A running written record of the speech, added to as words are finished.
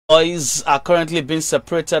Boys are currently being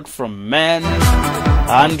separated from men.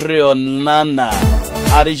 Andre Onana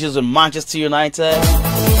had issues with Manchester United.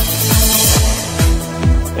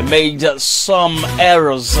 He made some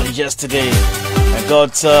errors yesterday and got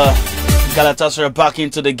Galatasaray back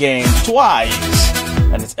into the game twice,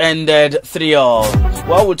 and it ended 3-3.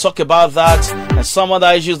 Well, we'll talk about that and some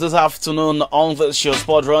other issues this afternoon on the show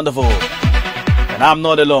Sport Rendezvous. And I'm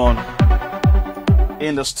not alone.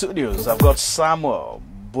 In the studios, I've got Samuel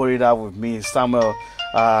Borida with me. Samuel,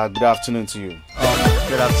 good afternoon to you.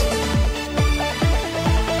 Good afternoon.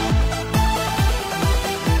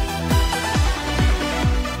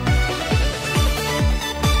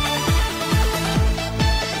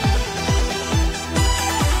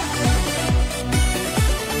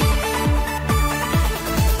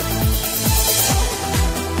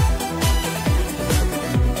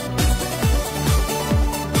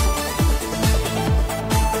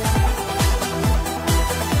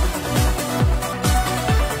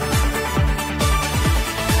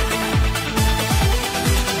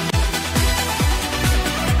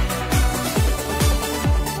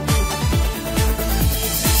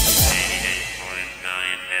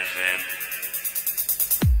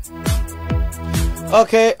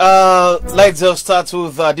 Okay, let's just start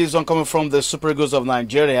with this one coming from the Super Eagles of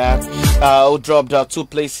Nigeria, who dropped 2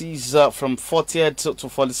 places from 40th to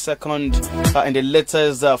 42nd in the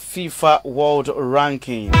latest FIFA World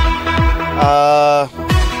Ranking.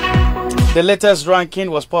 The latest ranking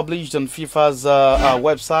was published on FIFA's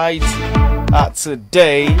website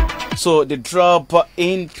today. So the drop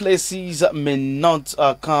in places may not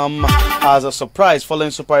come as a surprise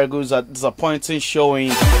following Super Eagles' disappointing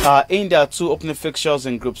showing in their 2 opening fixtures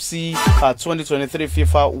in Group C 2023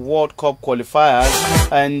 FIFA World Cup qualifiers.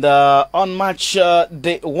 And on match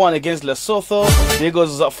day 1 against Lesotho, the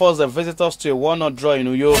Eagles forced the visitors to a 1-0 draw in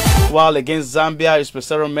Uyo, while against Zambia, its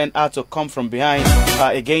Pesero men had to come from behind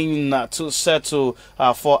again to settle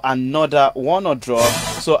for another 1-0 draw.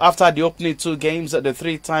 So after the opening 2 games, the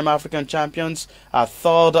 3-time African champions are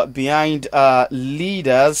third behind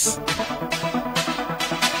leaders.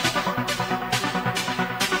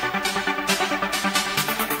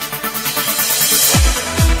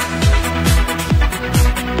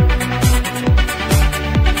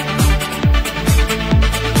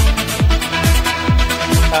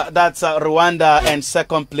 That's Rwanda and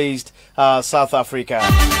second placed South Africa.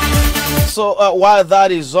 So while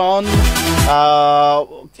that is on,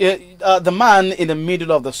 the man in the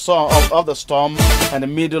middle of the storm and the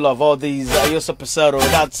middle of all these, Joseph Pesero,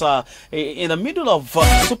 that's in the middle of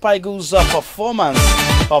Super Eagles' performance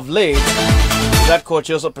of late, that coach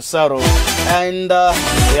Joseph Pesero, and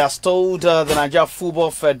he has told the Nigeria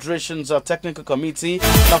Football Federation's technical committee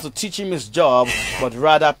not to teach him his job, but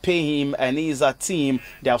rather pay him and his team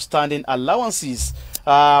the outstanding allowances.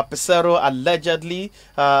 Pesero allegedly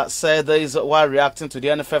said this while reacting to the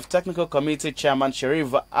NFF Technical Committee Chairman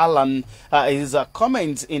Sharif Alan, his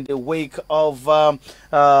comments in the wake of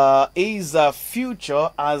his future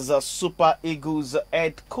as a Super Eagles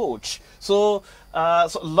head coach. So a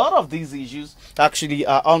lot of these issues actually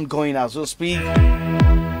are ongoing as we speak,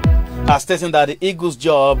 stating that the Eagles'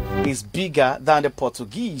 job is bigger than the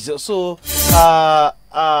Portuguese. So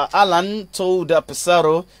Alan told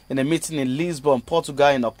Pesaro in a meeting in Lisbon, Portugal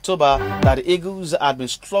in October that the Eagles had been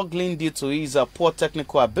struggling due to his poor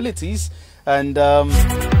technical abilities, and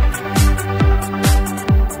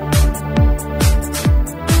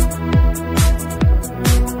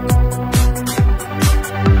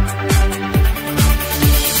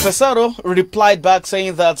Pesaro replied back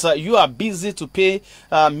saying that you are busy to pay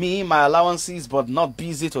me my allowances, but not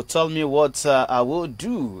busy to tell me what I will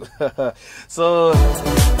do. So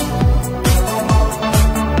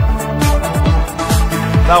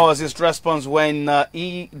that was his response when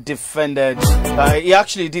he defended. He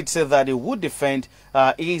actually did say that he would defend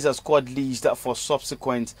his squad list for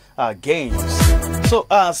subsequent games. So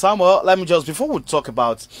Samuel, let me just, before we talk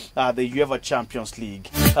about the UEFA Champions League,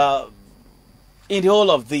 in the whole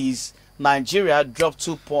of these, Nigeria dropped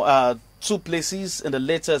 2 places in the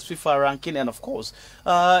latest FIFA ranking, and of course,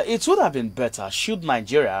 it would have been better should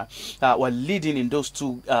Nigeria were leading in those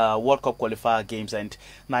 2 World Cup qualifier games, and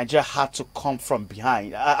Nigeria had to come from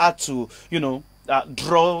behind, had to,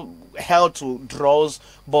 held to draws,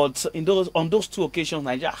 but on those 2 occasions,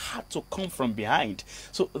 Nigeria had to come from behind.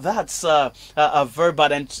 So that's very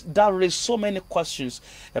bad, and that raised so many questions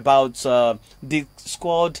about the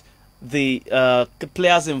squad, the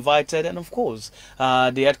players invited, and of course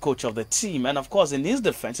the head coach of the team. And of course, in his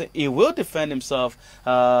defense, he will defend himself.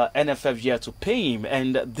 NFF here to pay him,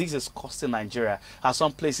 and this is costing Nigeria at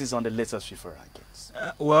some places on the latest FIFA ranking.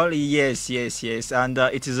 Well, yes, and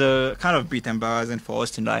it is a kind of bit embarrassing for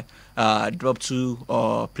us to like drop two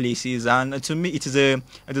places, and to me, it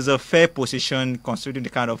is a fair position considering the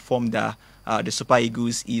kind of form that the Super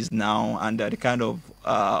Eagles is now, and the kind of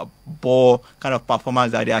ball kind of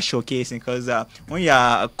performance that they are showcasing. Because when you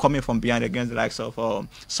are coming from behind against the likes of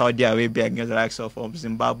Saudi Arabia, against the likes of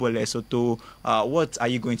Zimbabwe, Lesotho, what are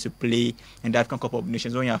you going to play in that Cup of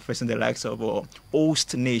Nations when you are facing the likes of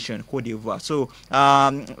host nation Cote d'Ivoire? So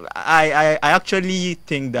I actually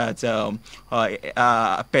think that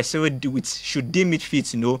Pesero should deem it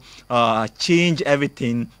fit, change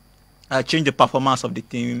everything, change the performance of the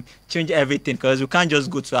team, change everything, because we can't just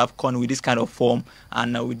go to AFCON with this kind of form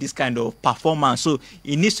and with this kind of performance. So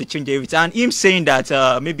he needs to change everything. And him saying that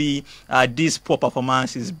maybe this poor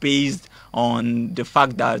performance is based on the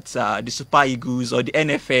fact that the Super Eagles or the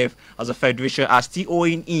NFF as a federation are still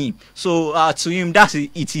owing him. So to him, that's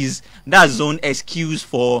his own excuse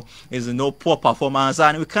for his poor performance,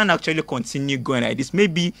 and we can't actually continue going like this.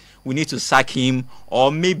 Maybe we need to sack him,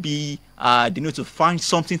 or maybe they need to find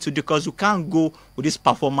something to do, because we can't go with this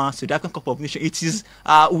performance to the African Cup of Nations. It is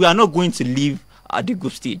we are not going to leave at the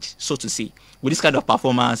group stage, so to say. With this kind of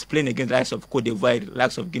performance, playing against the likes of Cote d'Ivoire, the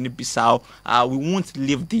likes of Guinea-Bissau, we won't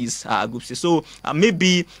leave this group stage. So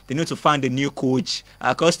maybe they need to find a new coach.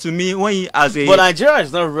 Because to me, when he has a... But Nigeria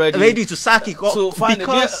is not ready to sack it. To find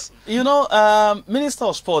because, Minister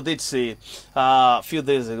of Sport did say a few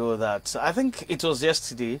days ago that, I think it was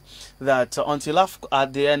yesterday, that until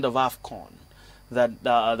at the end of AFCON, that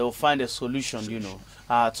they'll find a solution,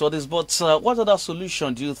 to this. But what other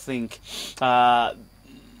solution do you think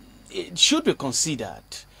it should be considered,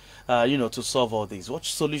 to solve all this? What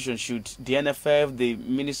solution should the NFF, the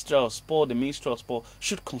Minister of Sport,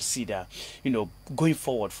 should consider, going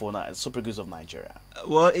forward for Super Eagles of Nigeria?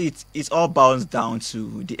 Well, it all boils down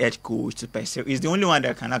to the head coach, to Pesero. He's the only one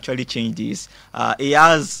that can actually change this. He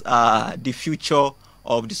has the future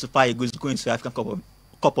of the Super Eagles going to the African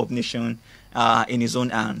Cup of Nations in his own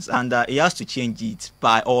hands, and he has to change it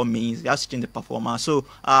by all means. He has to change the performance. So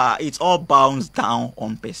it all bounds down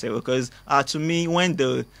on Pesero, because to me, when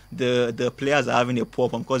the players are having a poor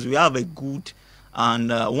form, because we have a good and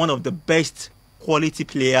one of the best quality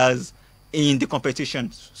players in the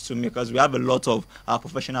competition, to me, because we have a lot of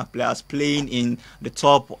professional players playing in the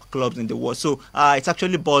top clubs in the world. So it's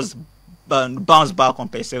actually bounce back on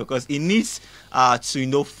Pesero, because he needs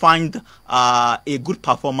to find a good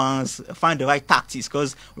performance, find the right tactics,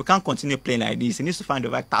 because we can't continue playing like this. He needs to find the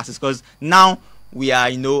right tactics, because now we are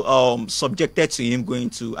subjected to him going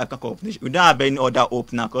to African Cup of Nations. We don't have any other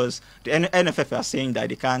hope now, because the NFF are saying that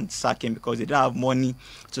they can't sack him because they don't have money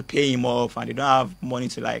to pay him off, and they don't have money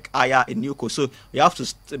to hire a new coach. So we have to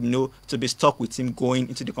to be stuck with him going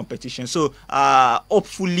into the competition. So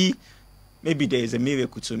hopefully, maybe there is a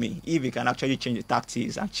miracle to me if we can actually change the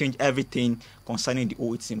tactics and change everything concerning the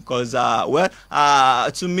old team. Because,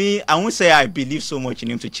 to me, I won't say I believe so much in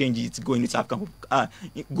him to change it going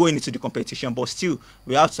into the competition, but still,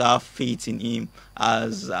 we have to have faith in him,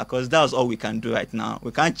 because that's all we can do right now.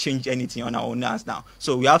 We can't change anything on our own hands now.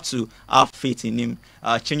 So we have to have faith in him,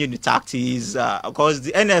 changing the tactics, because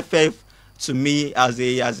the NFF, to me, as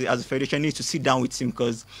a federation, needs to sit down with him,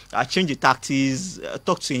 because change the tactics,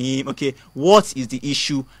 talk to him. Okay, what is the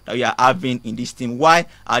issue that we are having in this team? Why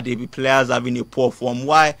are the players having a poor form?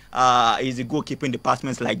 Why is the goalkeeping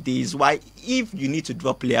department like this? Why, if you need to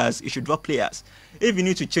drop players, you should drop players. If you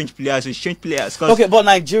need to change players, you change players. Okay, but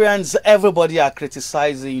Nigerians, everybody are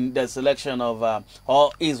criticizing the selection of or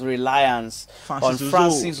his reliance on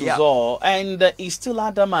Francis Uzo, and he's still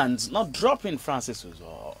adamant not dropping Francis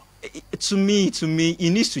Uzo. To me,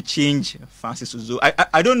 he needs to change Francis Uzo.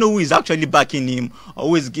 I don't know who is actually backing him, or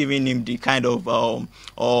who is giving him the kind of morale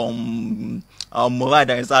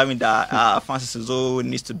that is having that Francis Uzo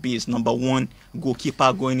needs to be his number one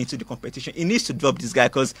goalkeeper going into the competition. He needs to drop this guy,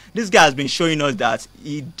 because this guy has been showing us that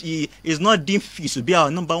he is not deemed fit to be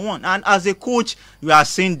our number one. And as a coach, you are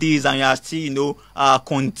saying this, and you are still, you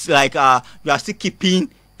are still keeping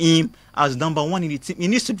him as number one in the team. He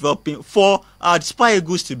needs to drop him for the Super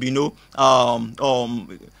Eagles to be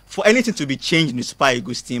for anything to be changed in the Super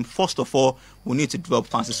Eagles team. First of all, we need to drop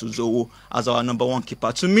Francis Uzo as our number one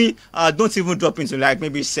keeper. To me, don't even drop into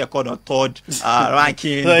maybe second or third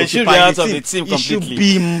ranking. So he should be out of the team completely.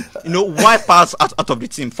 He should be wiped out of the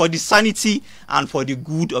team for the sanity and for the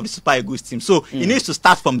good of the Super Eagles team. So he needs to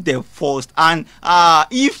start from there first. And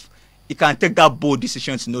if he can take that bold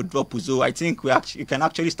decision to drop Uzo, I think we can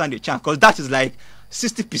actually stand a chance, because that is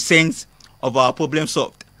 60% of our problem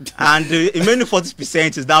solved. And the remaining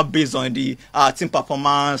 40% is now based on the team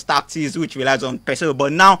performance, tactics, which relies on personnel.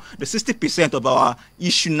 But now the 60% of our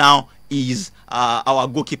issue now is our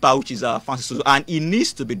goalkeeper, which is Francis Ozo, and it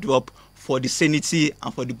needs to be dropped for the sanity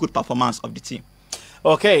and for the good performance of the team.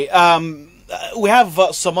 Okay. We have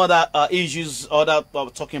some other issues, other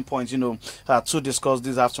talking points, to discuss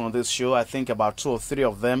this afternoon on this show. I think about 2 or 3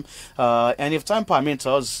 of them. And if time permits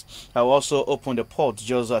us, I will also open the pod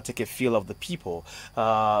just take a feel of the people,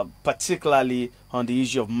 particularly on the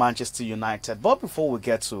issue of Manchester United. But before we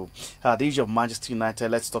get to the issue of Manchester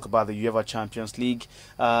United, let's talk about the UEFA Champions League.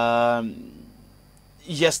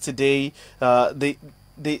 Yesterday, the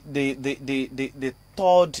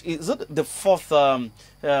third, is it the fourth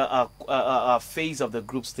phase of the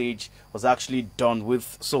group stage was actually done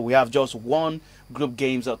with. So we have just one group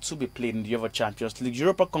games to be played in the UEFA Champions League.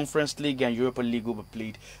 Europa Conference League and Europa League will be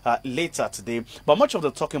played later today. But much of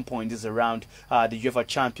the talking point is around the UEFA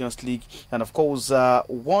Champions League, and of course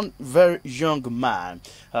one very young man,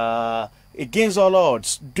 against all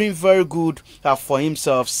odds, doing very good for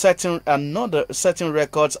himself, setting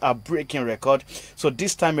records, a breaking record. So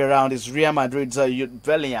this time around is Real Madrid's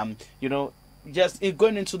Bellingham. Just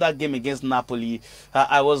going into that game against Napoli,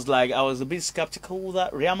 I was a bit skeptical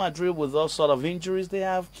that Real Madrid, with all sort of injuries they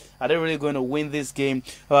have, are they really going to win this game?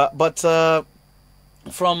 But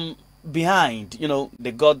from behind,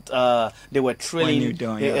 they were trailing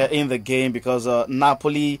in the game, because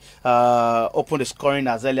Napoli opened the scoring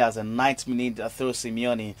as early as the 9th minute through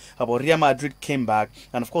Simeone, but Real Madrid came back,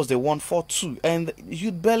 and of course they won 4-2. And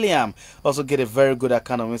Jude Bellingham also get a very good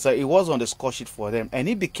account of himself. He was on the score sheet for them, and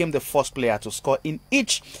he became the first player to score in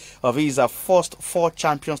each of his first 4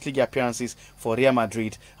 Champions League appearances for Real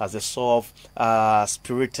Madrid as they solve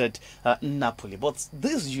spirited Napoli. But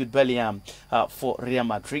this Jude Bellingham for Real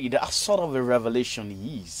Madrid, sort of a revelation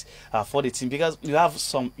he is for the team, because you have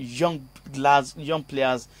some young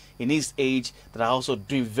players in his age that are also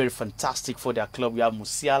doing very fantastic for their club. You have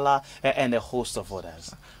Musiala and a host of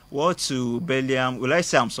others. Well, to Bellingham, will I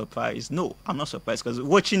say I'm surprised? No, I'm not surprised, because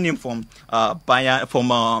watching him from Bayern, from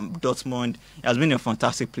Dortmund, he has been a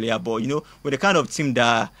fantastic player. But with the kind of team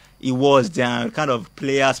that he was there, the kind of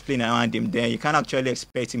players playing around him there, you can't actually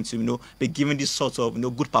expect him to be given this sort of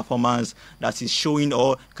good performance that he's showing,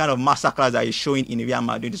 or kind of masterclass that he's showing in Real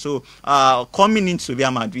Madrid. So coming into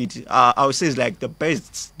Real Madrid, I would say is like the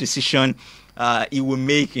best decision he will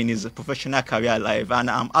make in his professional career life,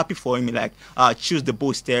 and I'm happy for him. Choose the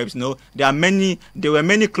bold steps. There were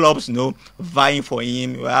many clubs vying for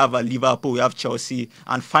him. We have Liverpool, we have Chelsea,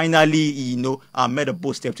 and finally he made a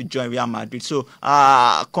bold step to join Real Madrid. So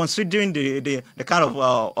considering the kind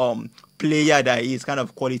of player that he is, kind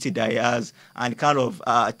of quality that he has, and kind of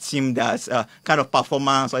team that's kind of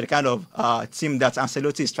performance, or the kind of team that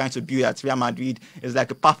Ancelotti is trying to build at Real Madrid, is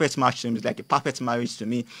like a perfect match to him. It's like a perfect marriage to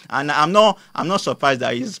me, and I'm not surprised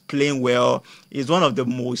that he's playing well. He's one of the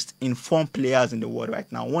most informed players in the world right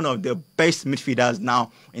now, one of the best midfielders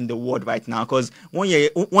now in the world right now. Because when a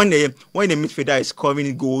midfielder is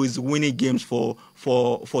scoring goals, winning games for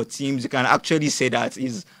teams, you can actually say that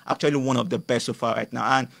he's actually one of the best so far right now.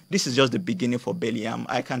 And this is just the beginning for Bellingham.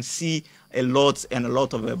 I can see a lot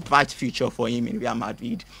of a bright future for him in Real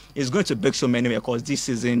Madrid. He's going to break so many records this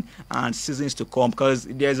season and seasons to come, because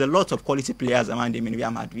there's a lot of quality players around him in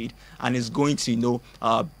Real Madrid, and he's going to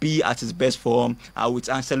be at his best form with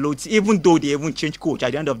Ancelotti. Even though they even change coach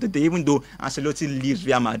at the end of the day, even though Ancelotti leaves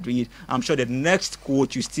Real Madrid, I'm sure the next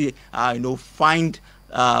coach you still find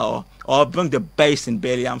or bring the best in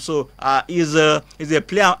Bellingham. So he's a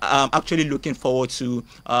player I'm actually looking forward to.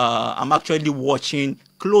 I'm actually watching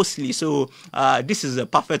closely. So this is a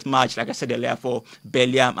perfect match, like I said earlier, for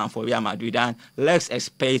Bellingham and for Real Madrid, and let's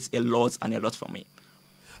expect a lot from him.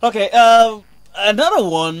 Okay, another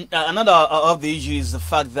one, another of the issues is the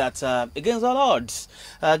fact that against all odds,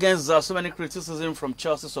 against so many criticism from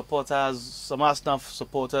Chelsea supporters, some Arsenal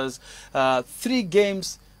supporters, 3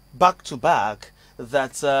 games back to back,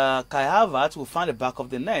 that Kai Havertz will find the back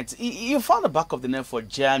of the net. He found the back of the net for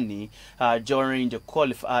Germany during the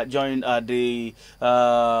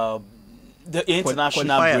the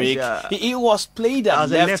international break. Yeah. He was played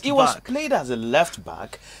as a left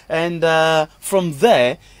back, and from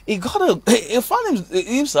there he found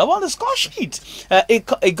himself on the score sheet.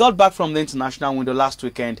 He got back from the international window last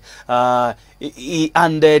weekend. He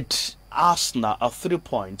handed Arsenal a 3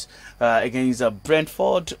 point against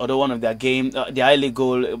Brentford, although one of their game, the early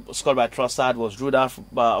goal scored by Trossard was ruled out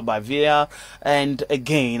by VAR, and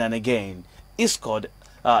again he scored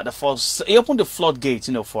the first. He opened the floodgate,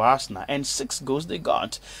 for Arsenal, and 6 goals they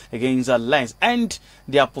got against Lens, and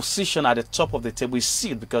their position at the top of the table is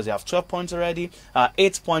sealed because they have 12 points already.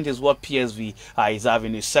 8 points is what PSV is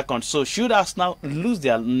having in second. So should Arsenal lose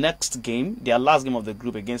their next game, their last game of the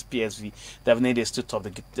group against PSV, definitely they still top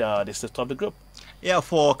the group. Yeah,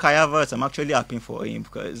 for Kai Havertz, I'm actually happy for him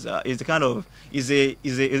because he's the kind of he's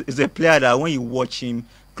a player that when you watch him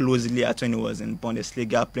closely at when he was in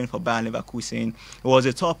Bundesliga playing for Bayern Leverkusen, he was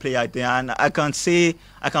a top player there, and I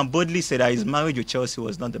can boldly say that his marriage with Chelsea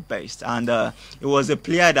was not the best, and he was a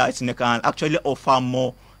player that can actually offer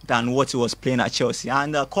more than what he was playing at Chelsea.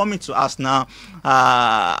 And coming to Arsenal,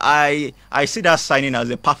 I see that signing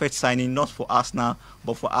as a perfect signing, not for Arsenal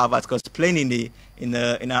but for Havertz, because playing in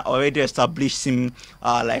an already established team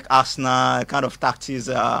like Arsenal, kind of tactics,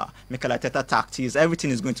 Mikel Arteta tactics, everything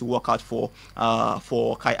is going to work out for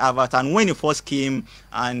Kai Havertz. And when he first came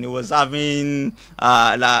and he was having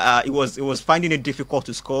he was finding it difficult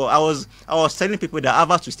to score, I was telling people that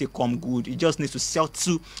Havertz will still come good. He just needs to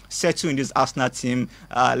settle in this Arsenal team.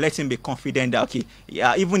 Let him be confident that okay,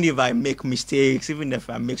 yeah, even if I make mistakes, even if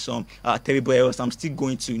I make some terrible errors, I'm still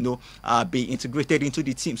going to be integrated into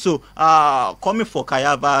the team. So coming for Kai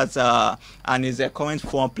Havertz and his current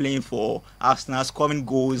form playing for Arsenal, scoring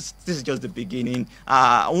goals, this is just the beginning.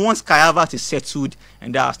 Once Kai Havertz is settled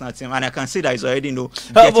in the Arsenal team, and I can see that he's already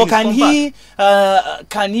but can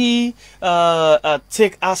he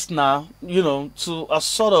take Arsenal to a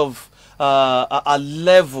sort of a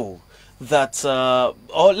level that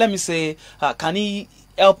or let me say can he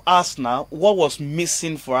help Arsenal? What was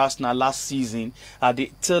missing for Arsenal last season, at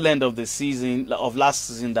the tail end of the season of last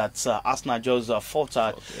season, that Arsenal just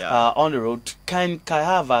faltered on the road? Can Kai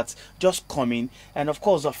Havertz just come in and of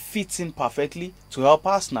course fit in perfectly to help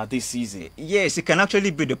Arsenal this season? Yes, he can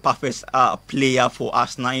actually be the perfect player for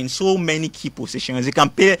Arsenal in so many key positions. He can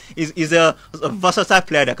play. He's a versatile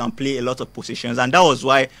player that can play a lot of positions, and that was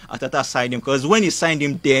why Arteta signed him. Because when he signed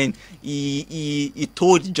him, then he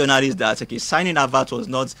told journalists that okay, signing Havertz was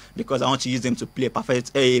not because I want to use him to play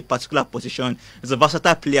a particular position. He's a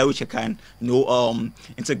versatile player which he can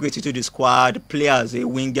integrate into the squad, play as a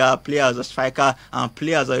winger, play as a striker, and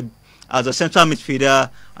play as a central midfielder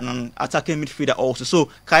and an attacking midfielder also. So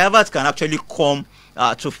Kai Havertz can actually come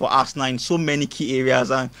for Arsenal in so many key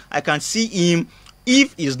areas, and I can see him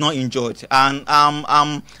if he's not injured, and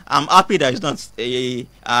I'm happy that he's not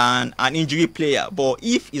an injury player. But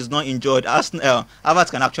if he's not injured, Arsenal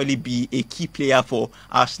Havertz can actually be a key player for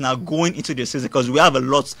Arsenal going into the season, because we have a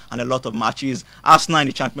lot of matches. Arsenal in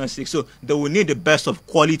the Champions League, so they will need the best of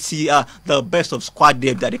quality, the best of squad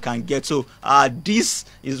depth that they can get. So this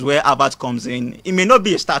is where Havertz comes in. He may not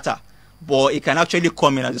be a starter, but it can actually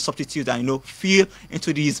come in as a substitute and fill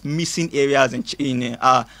into these missing areas in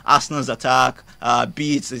Arsenal's attack,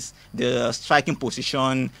 be it the striking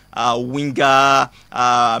position, winger,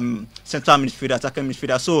 central midfielder, attacking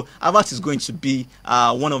midfielder. So Havertz is going to be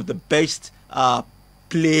one of the best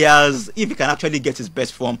players if he can actually get his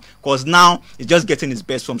best form, because now he's just getting his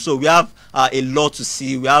best form. So we have a lot to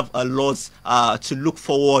see, we have a lot to look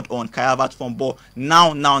forward on Kai Havertz form. But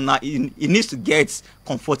now he needs to get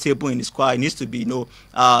comfortable in the squad. He needs to be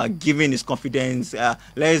giving his confidence.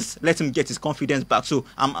 Let him get his confidence back. So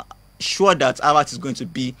I'm sure that Havertz is going to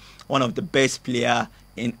be one of the best player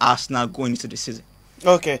in Arsenal going into the season.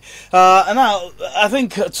 Okay, and now I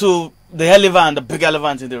think to the elephant, the big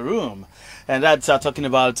elephant in the room, and that's talking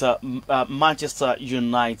about Manchester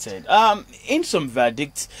United. In some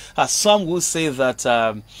verdicts, some will say that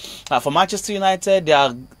for Manchester United,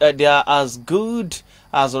 they are as good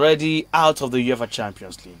as already out of the UEFA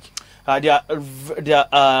Champions League. They are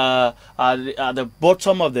at the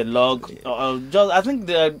bottom of the log. I think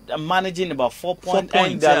they're managing about 4 points,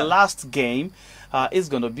 and their last game is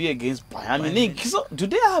going to be against Bayern Munich. So, do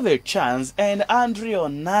they have a chance? And Andre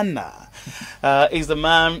Onana is the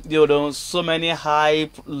man, so many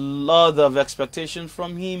hype, lot of expectations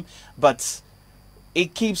from him, but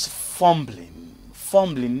it keeps fumbling.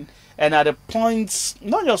 And at the points,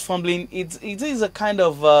 not just fumbling, it is a kind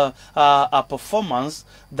of a performance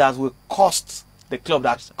that will cost the club,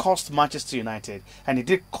 that cost Manchester United, and it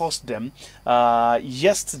did cost them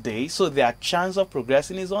yesterday. So their chance of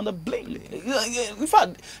progressing is on the blink. In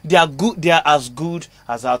fact, they are good. They are as good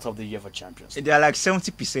as out of the UEFA Champions League. They are like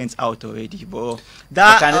 70% out already, but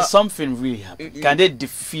can something really happen? Can they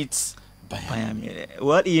defeat Bayern?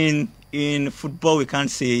 Well, in football, we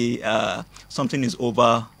can't say something is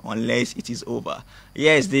over unless it is over.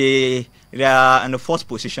 Yes, they are in the fourth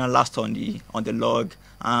position, last on the log,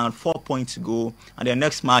 and 4 points to go. And their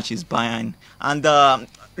next match is Bayern. And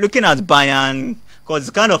looking at Bayern, because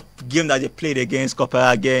the kind of game that they played against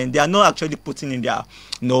Copenhagen, they are not actually putting in their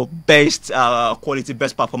best quality,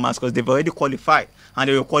 best performance, because they've already qualified, and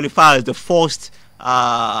they will qualify as the first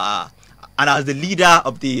and as the leader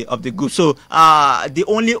of the group. So the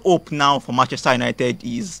only hope now for Manchester United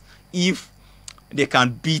is if they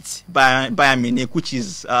can beat Bayern Munich, which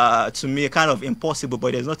is to me kind of impossible,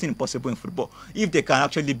 but there's nothing impossible in football. If they can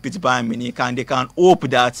actually beat Bayern Munich, and they can hope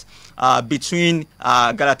that between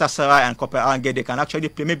Galatasaray and Copenhagen, they can actually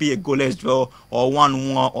play maybe a goalless draw, or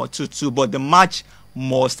 1-1 or 2-2, but the match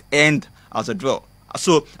must end as a draw.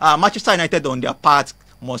 So Manchester United on their part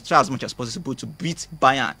must try as much as possible to beat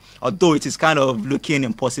Bayern, although it is kind of looking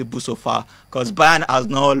impossible so far, because Bayern has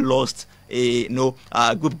now lost a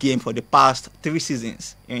group game for the past 3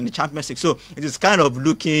 seasons in the Champions League. So it is kind of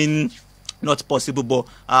looking not possible, but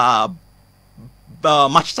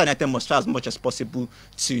Manchester United must try as much as possible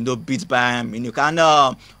to beat Bayern Munich. And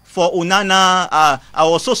for Onana, I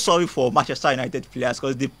was so sorry for Manchester United players,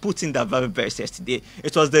 because they put in their very best yesterday.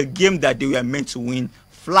 It was the game that they were meant to win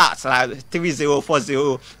flat, like 3-0,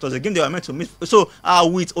 4-0. It was a game they were meant to win. So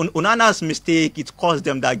with Onana's mistake, it cost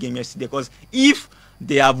them that game yesterday, because if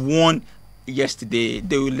they have won yesterday,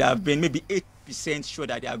 they will have been maybe 8% sure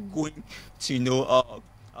that they are going to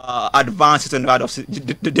advance to the round of.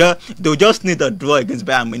 They'll just need a draw against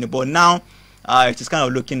Bayern Munich, but now it is kind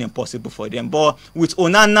of looking impossible for them. But with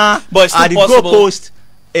Onana at the goalpost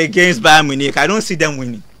against Bayern Munich, I don't see them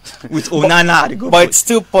winning. With Onana at the goalpost, but it's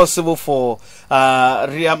still possible for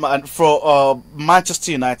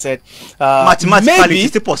Manchester United. Mathematically, it's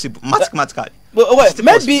still possible. Mathematically.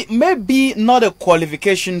 Wait, maybe not a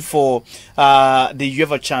qualification for the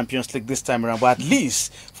UEFA Champions League this time around, but at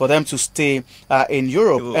least for them to stay in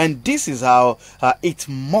Europe. And this is how it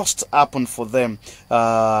must happen for them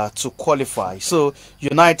to qualify. So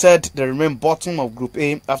United, they remain bottom of Group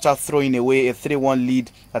A after throwing away a 3-1 lead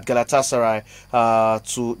at Galatasaray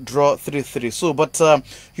to draw 3-3. So, but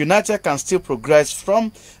United can still progress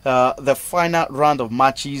from the final round of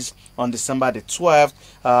matches on December the 12th.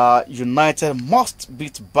 United must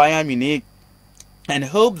beat Bayern Munich and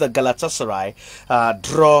hope the Galatasaray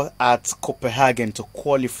draw at Copenhagen to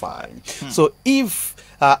qualify. So if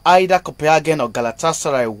either Copenhagen or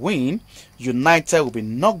Galatasaray win, United will be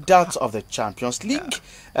knocked out of the Champions League.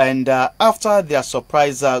 And after their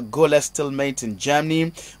surprise goalless stalemate in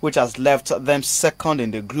Germany, which has left them second in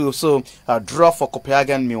the group, so a draw for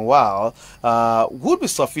Copenhagen, meanwhile, would be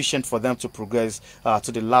sufficient for them to progress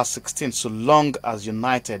to the last 16, so long as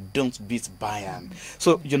United don't beat Bayern.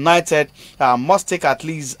 So United must take at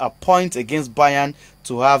least a point against Bayern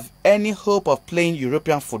to have any hope of playing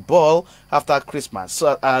European football after Christmas.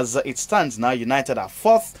 So as it stands now, United are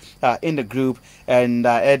 4th in the group and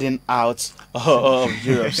heading out of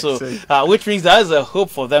Europe. So which means there is a hope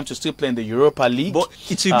for them to still play in the Europa League. But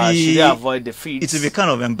it will be, should they avoid defeat. It will be kind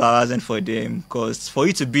of embarrassing for them, because for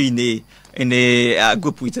you to be in a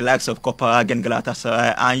group with the likes of Copenhagen,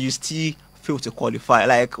 Galatasaray, and you still fail to qualify,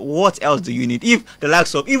 like what else do you need? If the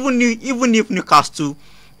likes of even if Newcastle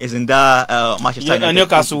is in that Manchester United,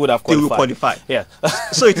 Newcastle would have qualified. They will qualify. Yeah.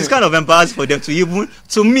 So it is kind of embarrassing for them to even,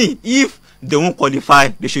 to me, if they won't qualify,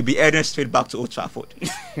 they should be heading straight back to Old Trafford.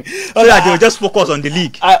 So that they'll just focus on the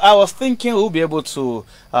league. I was thinking we'll be able to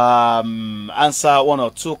answer 1 or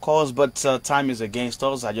 2 calls, but time is against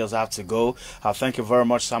us. I just have to go. Thank you very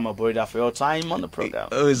much, Samuel Borida, for your time on the program.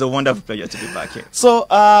 It's a wonderful pleasure to be back here. So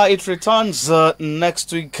it returns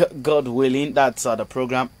next week, God willing. That's the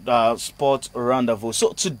program, Sport Rendezvous.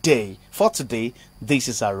 So for today, this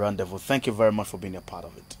is our rendezvous. Thank you very much for being a part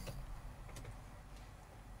of it.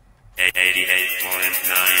 88.9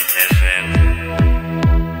 FM.